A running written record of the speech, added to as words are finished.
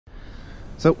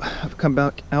So I've come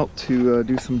back out to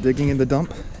do some digging in the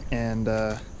dump, and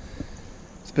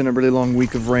it's been a really long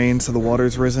week of rain, so the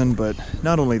water's risen, but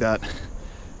not only that,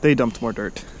 they dumped more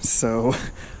dirt. So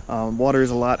water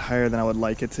is a lot higher than I would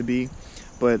like it to be,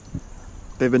 but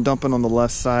they've been dumping on the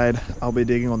left side. I'll be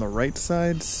digging on the right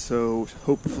side, so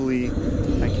hopefully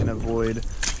I can avoid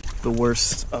the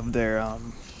worst of their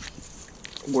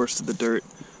worst of the dirt.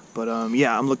 But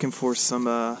yeah, I'm looking for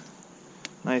some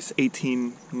nice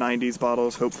 1890s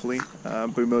bottles, hopefully.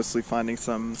 We're mostly finding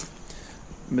some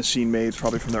machine made,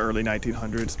 probably from the early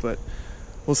 1900s, but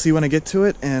we'll see when I get to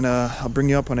it, and I'll bring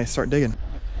you up when I start digging.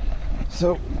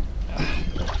 So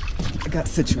I got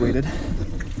situated,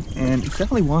 and it's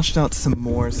definitely washed out some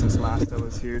more since last I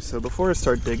was here, so before I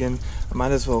start digging, I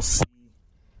might as well see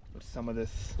what some of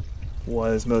this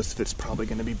was. Most of it's probably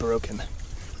going to be broken,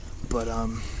 but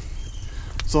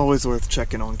it's always worth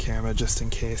checking on camera just in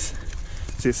case.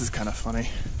 See, this is kind of funny.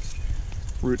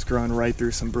 Roots growing right through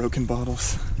some broken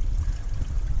bottles.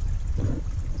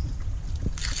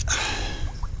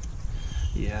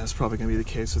 Yeah, that's probably going to be the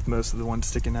case with most of the ones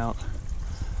sticking out.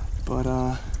 But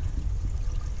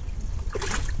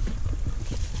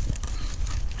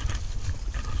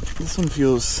this one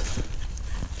feels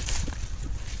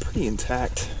pretty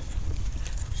intact.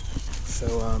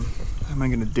 So I'm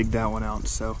going to dig that one out.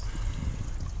 So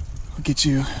I'll get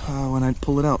you when I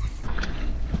pull it out.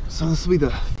 So this will be the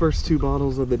first two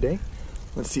bottles of the day.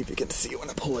 Let's see if you can see when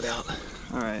I pull it out.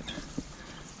 Alright.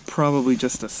 Probably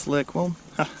just a slick. Well,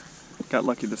 got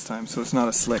lucky this time, so it's not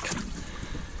a slick.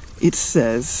 It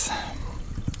says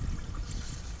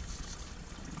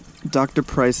Dr.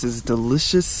 Price's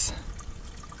Delicious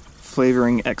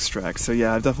Flavoring Extract. So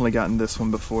yeah, I've definitely gotten this one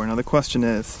before. Now the question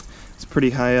is, it's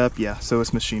pretty high up. Yeah, so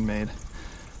it's machine made.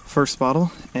 First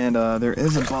bottle, and there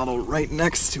is a bottle right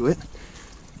next to it.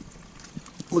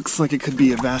 Looks like it could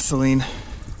be a Vaseline.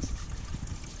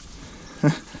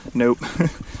 Nope,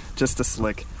 just a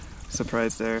slick.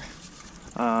 Surprise there.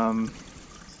 But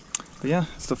yeah,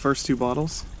 it's the first two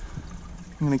bottles.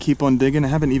 I'm gonna keep on digging. I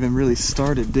haven't even really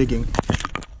started digging.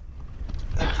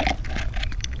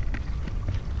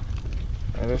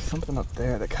 There's something up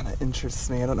there that kind of interests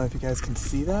me. I don't know if you guys can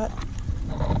see that.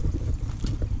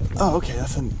 Oh, okay,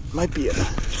 might be a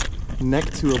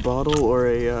neck to a bottle or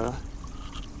a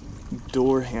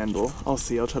door handle. I'll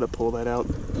see, I'll try to pull that out.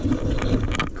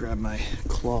 Grab my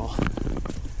claw.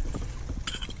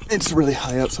 It's really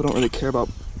high up, so I don't really care about...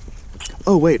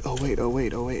 Oh wait.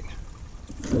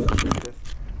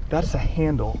 That's a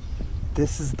handle.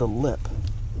 This is the lip.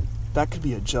 That could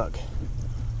be a jug.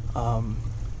 I'm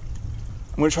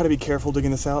gonna try to be careful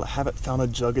digging this out. I haven't found a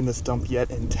jug in this dump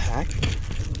yet intact,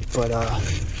 but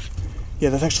yeah,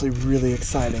 that's actually really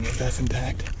exciting if that's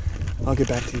intact. I'll get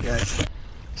back to you guys.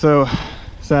 So,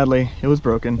 sadly, it was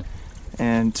broken,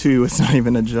 and two, it's not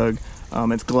even a jug.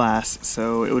 It's glass,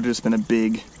 so it would have just been a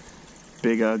big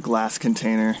glass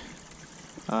container.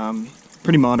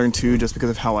 Pretty modern too, just because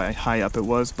of how high up it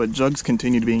was, but jugs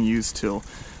continued being used till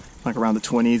like around the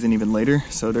 20s and even later,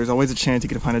 so there's always a chance you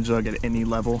can find a jug at any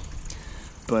level.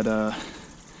 But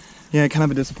yeah, kind of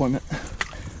a disappointment.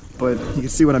 But you can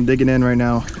see what I'm digging in right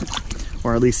now,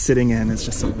 or at least sitting in. It's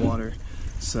just some water.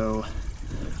 So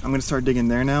I'm gonna start digging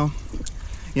there now.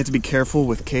 You have to be careful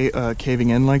with caving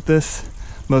in like this.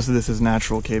 Most of this is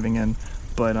natural caving in,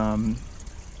 but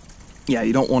yeah,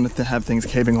 you don't want it to have things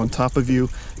caving on top of you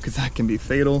because that can be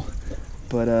fatal.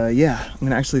 But yeah, I'm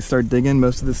gonna actually start digging.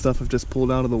 Most of this stuff I've just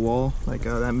pulled out of the wall, like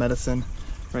that medicine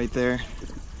right there.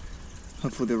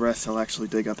 Hopefully the rest I'll actually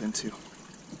dig up into.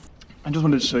 I just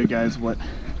wanted to show you guys what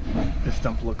this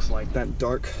dump looks like. That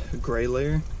dark gray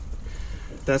layer,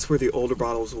 that's where the older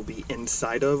bottles will be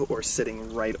inside of or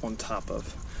sitting right on top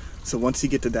of. So once you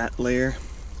get to that layer,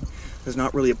 there's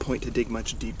not really a point to dig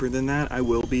much deeper than that. I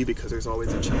will be, because there's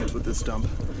always a chance with this dump.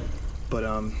 But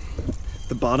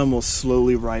the bottom will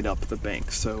slowly ride up the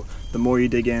bank. So the more you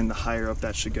dig in, the higher up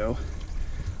that should go.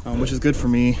 Which is good for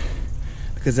me,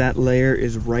 because that layer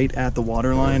is right at the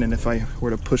water line, and if I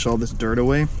were to push all this dirt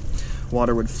away,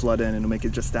 water would flood in and it'll make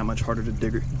it just that much harder to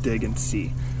dig and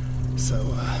see.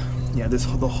 So yeah,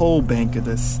 the whole bank of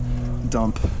this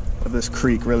dump, of this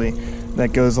creek really,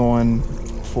 that goes on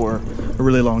for a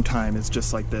really long time is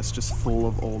just like this, just full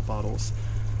of old bottles.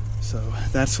 So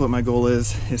that's what my goal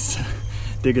is to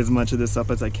dig as much of this up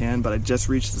as I can, but I just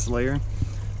reached this layer,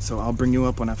 so I'll bring you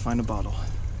up when I find a bottle.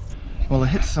 Well, I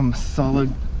hit some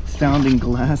solid sounding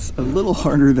glass a little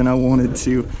harder than I wanted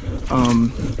to. I'm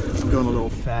going a little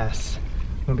fast.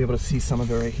 I'm gonna be able to see some of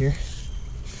it right here.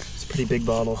 It's a pretty big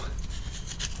bottle.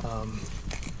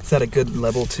 It's at a good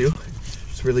level too.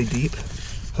 It's really deep.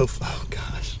 Oh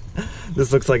gosh.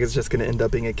 This looks like it's just gonna end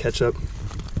up being a ketchup.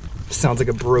 Sounds like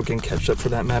a broken ketchup for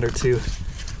that matter too.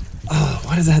 Oh,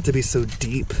 why does it have to be so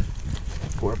deep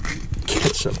for a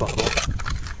ketchup bottle?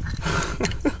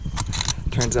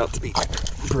 Turns out to be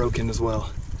broken as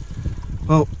well.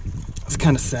 Well, it's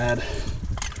kind of sad.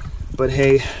 But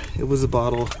hey, it was a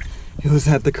bottle. It was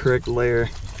at the correct layer.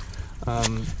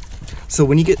 So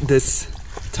when you get this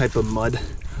type of mud,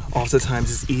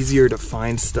 oftentimes it's easier to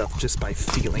find stuff just by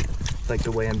feeling, like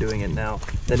the way I'm doing it now,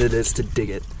 than it is to dig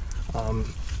it.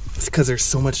 It's because there's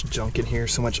so much junk in here,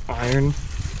 so much iron,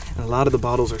 and a lot of the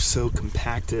bottles are so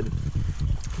compacted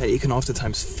that you can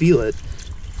oftentimes feel it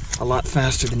a lot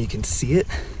faster than you can see it.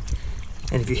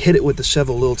 And if you hit it with the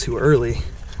shovel a little too early,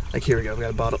 like here we go, we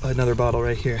got a bottle, another bottle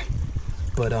right here.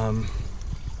 But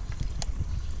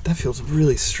that feels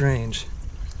really strange.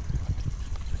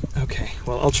 Okay,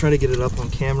 well, I'll try to get it up on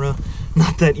camera.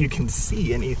 Not that you can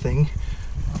see anything,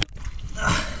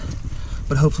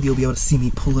 but hopefully you'll be able to see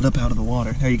me pull it up out of the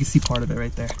water. There, you can see part of it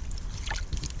right there.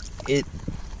 It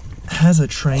has a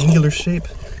triangular shape.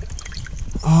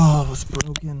 Oh, it's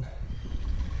broken.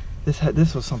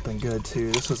 This was something good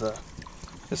too. This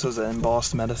was an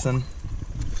embossed medicine.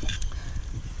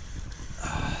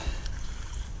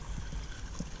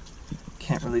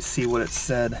 Can't really see what it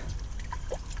said.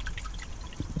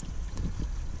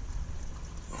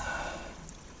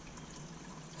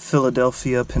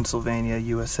 Philadelphia, Pennsylvania,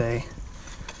 USA.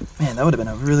 Man, that would have been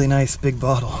a really nice big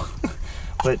bottle.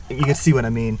 But you can see what I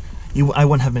mean. I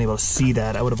wouldn't have been able to see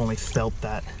that. I would have only felt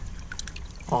that.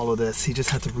 All of this. You just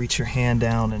have to reach your hand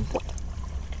down and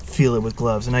feel it with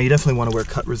gloves. And now you definitely want to wear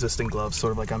cut-resistant gloves,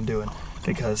 sort of like I'm doing,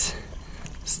 because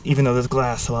even though this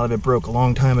glass, a lot of it broke a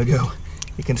long time ago,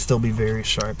 it can still be very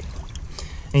sharp.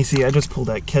 And you see, I just pulled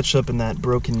that ketchup and that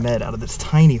broken med out of this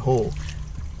tiny hole.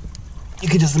 You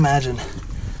can just imagine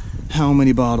how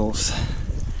many bottles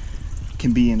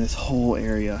can be in this whole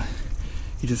area.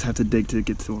 You just have to dig to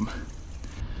get to them.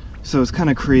 So it's kind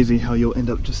of crazy how you'll end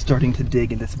up just starting to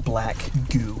dig in this black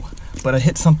goo. But I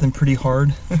hit something pretty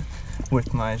hard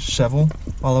with my shovel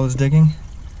while I was digging.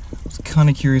 I was kind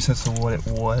of curious as to what it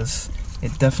was.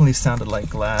 It definitely sounded like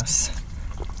glass.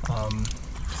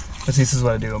 But see, this is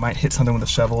what I do. I might hit something with a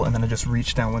shovel and then I just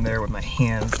reach down in there with my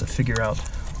hands to figure out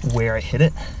where I hit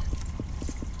it.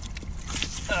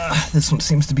 This one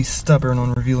seems to be stubborn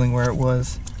on revealing where it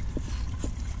was.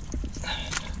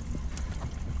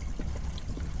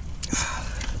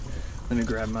 Let me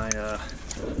grab my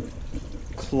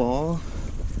claw.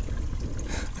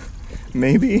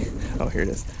 Maybe. Oh, here it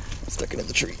is. Stuck it in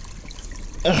the tree.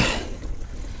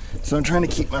 So I'm trying to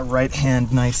keep my right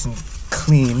hand nice and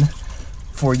clean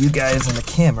for you guys in the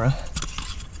camera.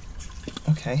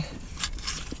 Okay.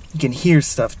 You can hear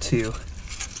stuff too.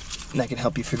 And that can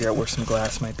help you figure out where some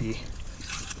glass might be.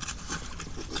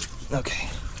 Okay,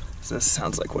 so this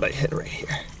sounds like what I hit right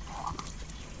here.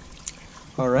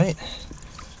 Alright,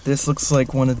 this looks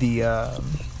like one of the,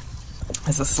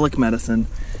 it's a slick medicine.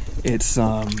 It's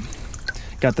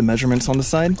got the measurements on the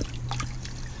side.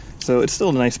 So it's still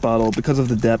a nice bottle. Because of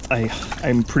the depth,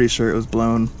 I'm pretty sure it was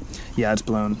blown. Yeah, it's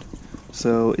blown.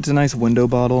 So it's a nice window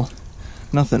bottle.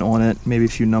 Nothing on it, maybe a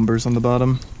few numbers on the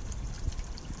bottom.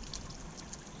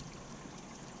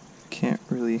 Can't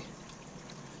really,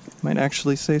 might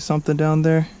actually say something down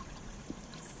there.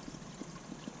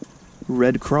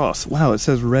 Red Cross. Wow, it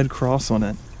says Red Cross on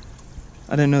it.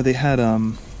 I didn't know they had,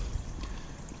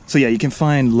 so yeah, you can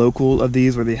find local of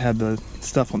these where they have the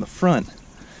stuff on the front.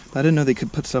 But I didn't know they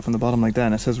could put stuff on the bottom like that,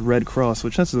 and it says Red Cross,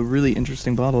 which that's a really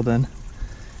interesting bottle then.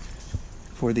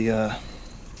 For the,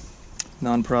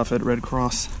 non-profit Red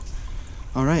Cross.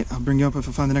 Alright, I'll bring you up if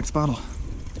I find the next bottle.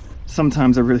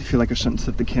 Sometimes I really feel like I shouldn't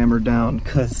set the camera down,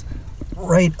 because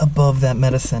right above that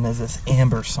medicine is this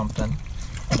amber something.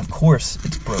 And of course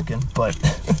it's broken, but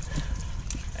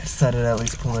I decided to at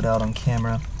least pull it out on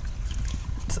camera.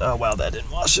 Oh wow, that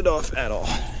didn't wash it off at all.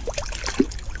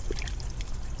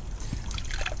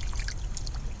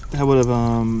 That would have,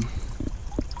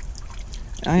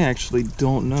 I actually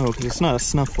don't know, because it's not a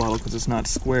snuff bottle because it's not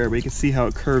square, but you can see how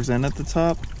it curves in at the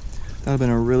top. That would have been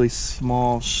a really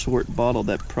small, short bottle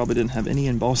that probably didn't have any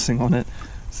embossing on it.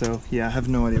 So yeah, I have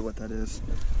no idea what that is.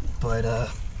 But I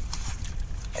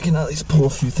can at least pull a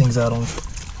few things out on...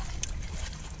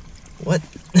 What?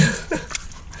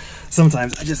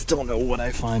 Sometimes I just don't know what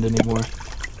I find anymore.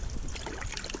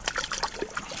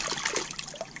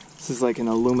 This is like an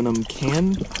aluminum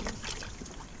can.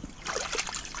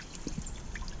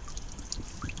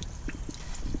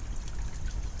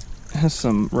 Has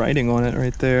some writing on it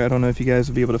right there. I don't know if you guys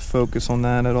will be able to focus on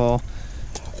that at all,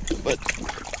 but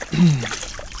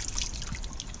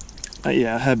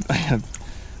yeah, I have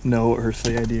no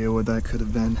earthly idea what that could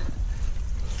have been.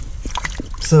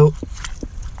 So,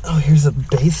 oh, here's a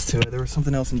base to it. There was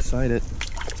something else inside it.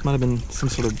 This might have been some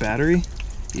sort of battery.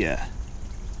 Yeah.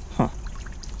 Huh.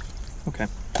 Okay.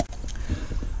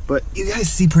 But you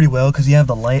guys see pretty well because you have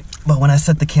the light, but when I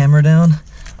set the camera down,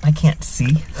 I can't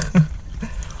see.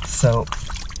 So,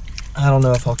 I don't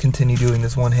know if I'll continue doing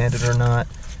this one-handed or not.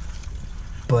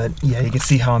 But yeah, you can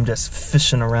see how I'm just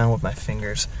fishing around with my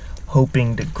fingers,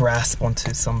 hoping to grasp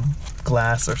onto some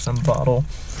glass or some bottle.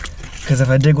 Because if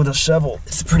I dig with a shovel,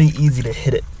 it's pretty easy to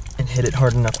hit it, and hit it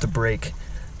hard enough to break.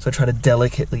 So I try to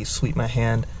delicately sweep my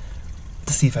hand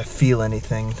to see if I feel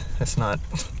anything that's not,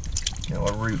 you know,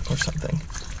 a root or something.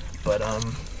 But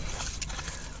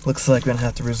looks like I'm gonna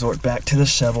have to resort back to the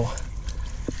shovel.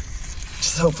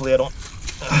 Just hopefully I don't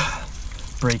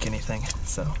break anything.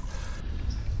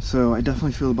 So I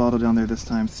definitely feel the bottle down there this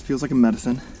time. It feels like a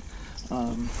medicine.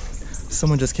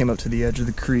 Someone just came up to the edge of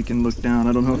the creek and looked down.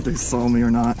 I don't know if they saw me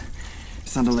or not. It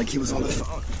sounded like he was on the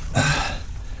phone.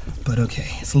 But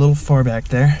okay, it's a little far back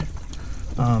there.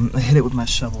 I hit it with my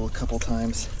shovel a couple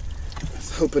times. I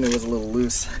was hoping it was a little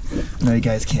loose. I know you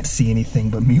guys can't see anything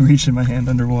but me reaching my hand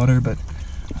underwater, but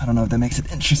I don't know if that makes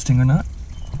it interesting or not.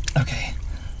 Okay,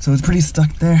 so it's pretty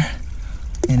stuck there,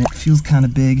 and it feels kind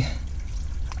of big.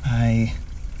 I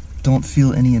don't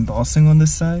feel any embossing on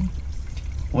this side,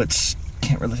 which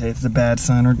can't really say if it's a bad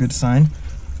sign or a good sign,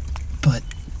 but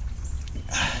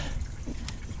I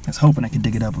was hoping I could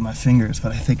dig it up with my fingers,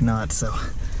 but I think not, so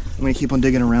I'm gonna keep on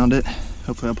digging around it.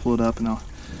 Hopefully I'll pull it up and I'll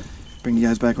bring you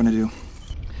guys back when I do.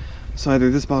 So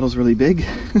either this bottle's really big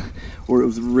or it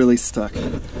was really stuck,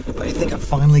 but I think I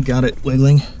finally got it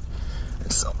wiggling.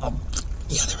 So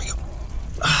yeah, there we go.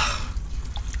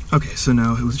 Okay, so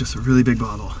no, it was just a really big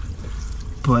bottle,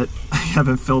 but I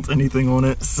haven't felt anything on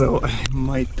it, so it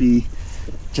might be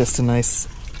just a nice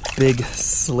big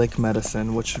slick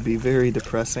medicine, which would be very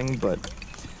depressing, but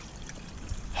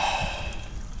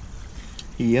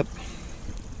yep.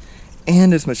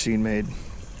 And it's machine made.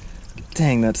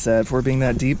 Dang, that's sad for being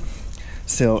that deep.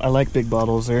 Still, I like big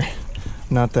bottles. They're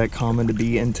not that common to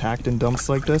be intact in dumps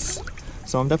like this,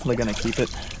 so I'm definitely gonna keep it.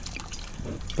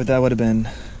 But that would have been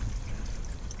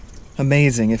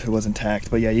amazing if it was intact.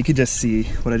 But yeah, you could just see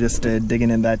what I just did, digging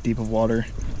in that deep of water,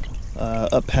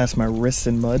 up past my wrist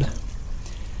in mud.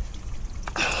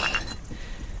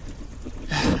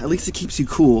 At least it keeps you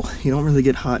cool. You don't really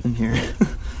get hot in here.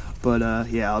 But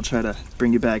yeah, I'll try to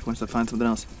bring you back once I find something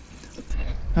else.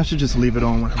 I should just leave it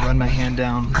on when I run my hand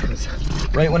down, because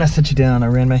right when I set you down, I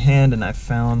ran my hand and I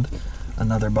found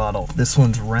another bottle. This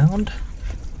one's round.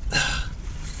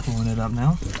 Pulling it up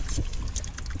now.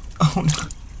 Oh no.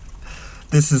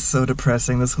 This is so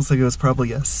depressing. This looks like it was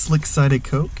probably a slick-sided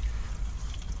Coke,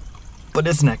 but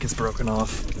its neck is broken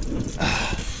off.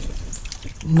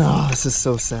 No, this is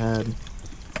so sad.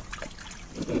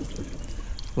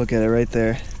 Look at it right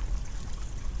there.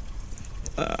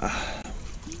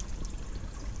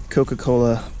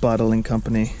 Coca-Cola Bottling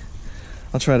Company.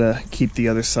 I'll try to keep the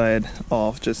other side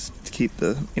off just to keep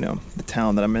the, you know, the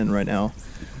town that I'm in right now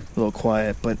a little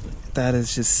quiet, but that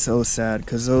is just so sad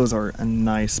because those are a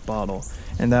nice bottle,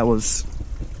 and that was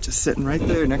just sitting right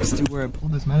there next to where I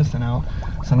pulled this medicine out.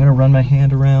 So I'm gonna run my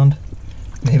hand around.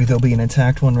 Maybe there'll be an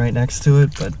intact one right next to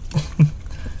it, but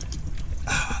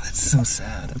that's so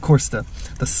sad. Of course, the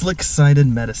slick-sided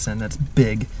medicine that's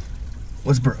big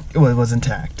was was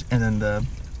intact, and then the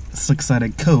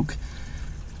slick-sided Coke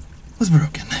was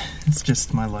broken. It's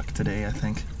just my luck today, I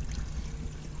think.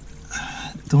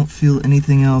 Don't feel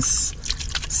anything else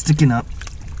sticking up,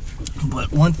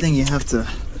 but one thing you have to,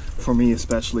 for me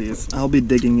especially, is I'll be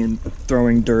digging and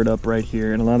throwing dirt up right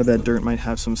here, and a lot of that dirt might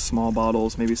have some small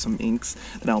bottles, maybe some inks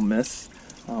that I'll miss.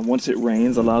 Once it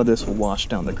rains, a lot of this will wash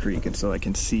down the creek, and so I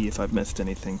can see if I've missed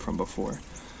anything from before.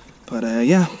 But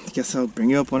yeah, I guess I'll bring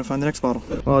you up when I find the next bottle.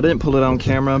 Well, I didn't pull it on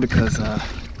camera because I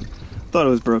thought it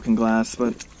was broken glass,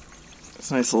 but it's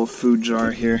a nice little food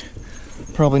jar here.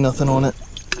 Probably nothing on it.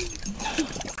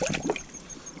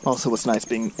 Also, what's nice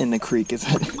being in the creek is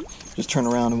that just turn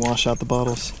around and wash out the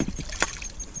bottles.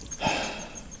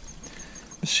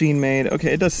 Machine made.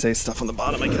 Okay, it does say stuff on the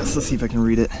bottom, I guess. Let's see if I can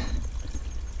read it.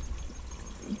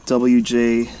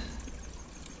 WJ.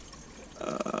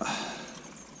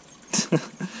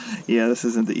 Yeah, this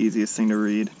isn't the easiest thing to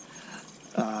read.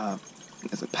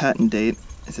 There's a patent date.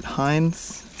 Is it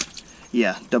Heinz?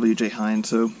 Yeah, WJ Heinz.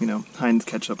 So, you know, Heinz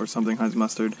ketchup or something, Heinz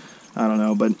mustard. I don't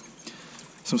know, but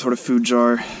some sort of food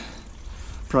jar.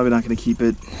 Probably not going to keep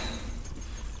it.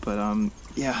 But,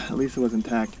 yeah, at least it was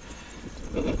intact.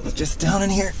 It's just down in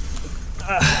here.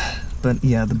 But,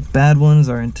 yeah, the bad ones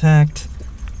are intact.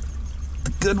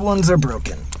 The good ones are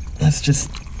broken. that's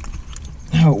just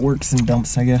how it works in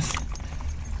dumps, I guess.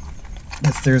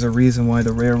 There's a reason why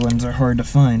the rare ones are hard to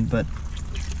find, but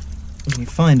when you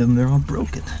find them, they're all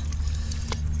broken.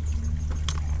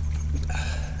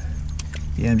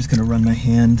 Yeah, I'm just gonna run my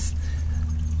hands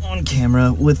on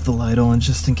camera with the light on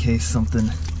just in case something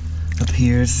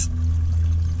appears,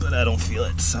 but I don't feel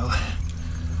it, so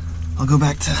I'll go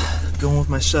back to going with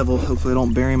my shovel. Hopefully I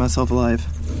don't bury myself alive.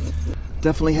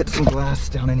 Definitely hit some glass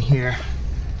down in here.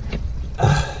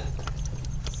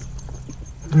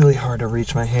 Really hard to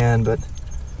reach my hand, but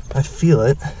I feel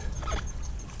it.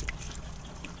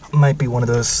 Might be one of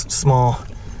those small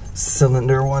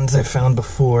cylinder ones I found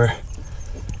before.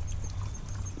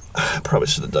 I probably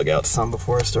should have dug out some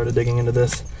before I started digging into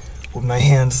this with my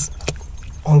hands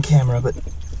on camera, but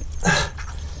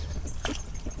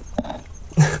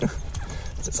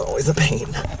it's always a pain.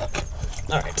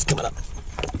 Alright, it's coming up.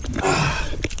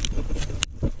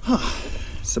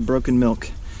 It's a broken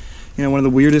milk. You know, one of the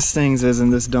weirdest things is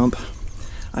in this dump,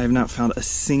 I have not found a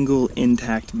single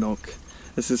intact milk.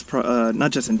 This is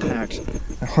not just intact.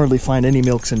 I hardly find any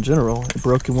milks in general,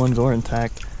 broken ones or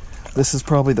intact. This is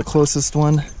probably the closest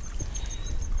one.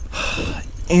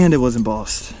 And it was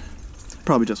embossed.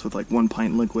 Probably just with like 1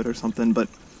 pint liquid or something, but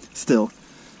still,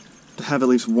 to have at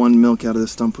least one milk out of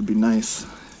this dump would be nice.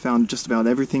 Found just about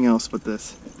everything else but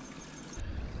this.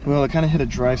 Well, I kind of hit a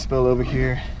dry spell over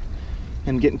here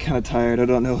and getting kind of tired. I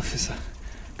don't know if it's a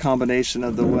combination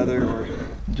of the weather or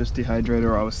just dehydrated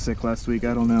or I was sick last week,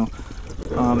 I don't know.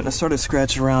 And I started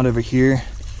scratching around over here.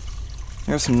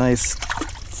 There's some nice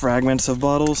fragments of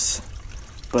bottles,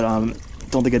 but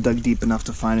don't think I dug deep enough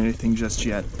to find anything just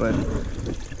yet. But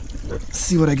let's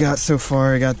see what I got so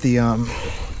far. I got the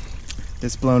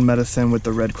this blown medicine with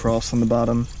the red cross on the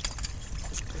bottom.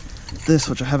 This,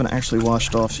 which I haven't actually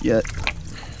washed off yet,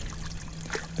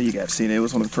 but you guys have seen it. It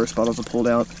was one of the first bottles I pulled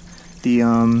out.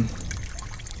 The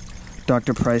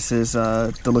Dr. Price's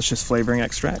delicious flavoring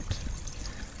extract.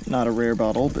 Not a rare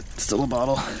bottle, but still a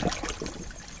bottle.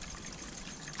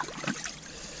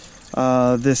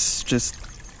 This just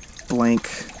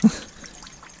blank,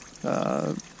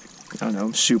 I don't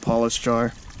know, shoe polish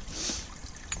jar.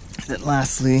 Then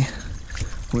lastly,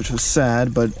 which was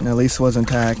sad, but at least was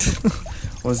intact,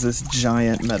 was this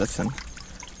giant medicine,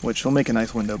 which will make a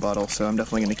nice window bottle, so I'm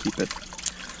definitely going to keep it.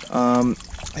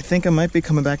 I think I might be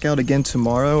coming back out again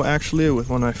tomorrow, actually, with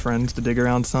one of my friends to dig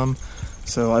around some.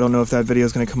 So I don't know if that video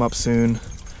is going to come up soon,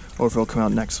 or if it'll come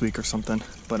out next week or something.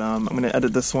 But I'm going to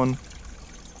edit this one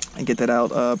and get that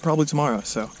out probably tomorrow.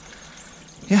 So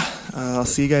yeah, I'll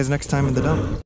see you guys next time in the dump.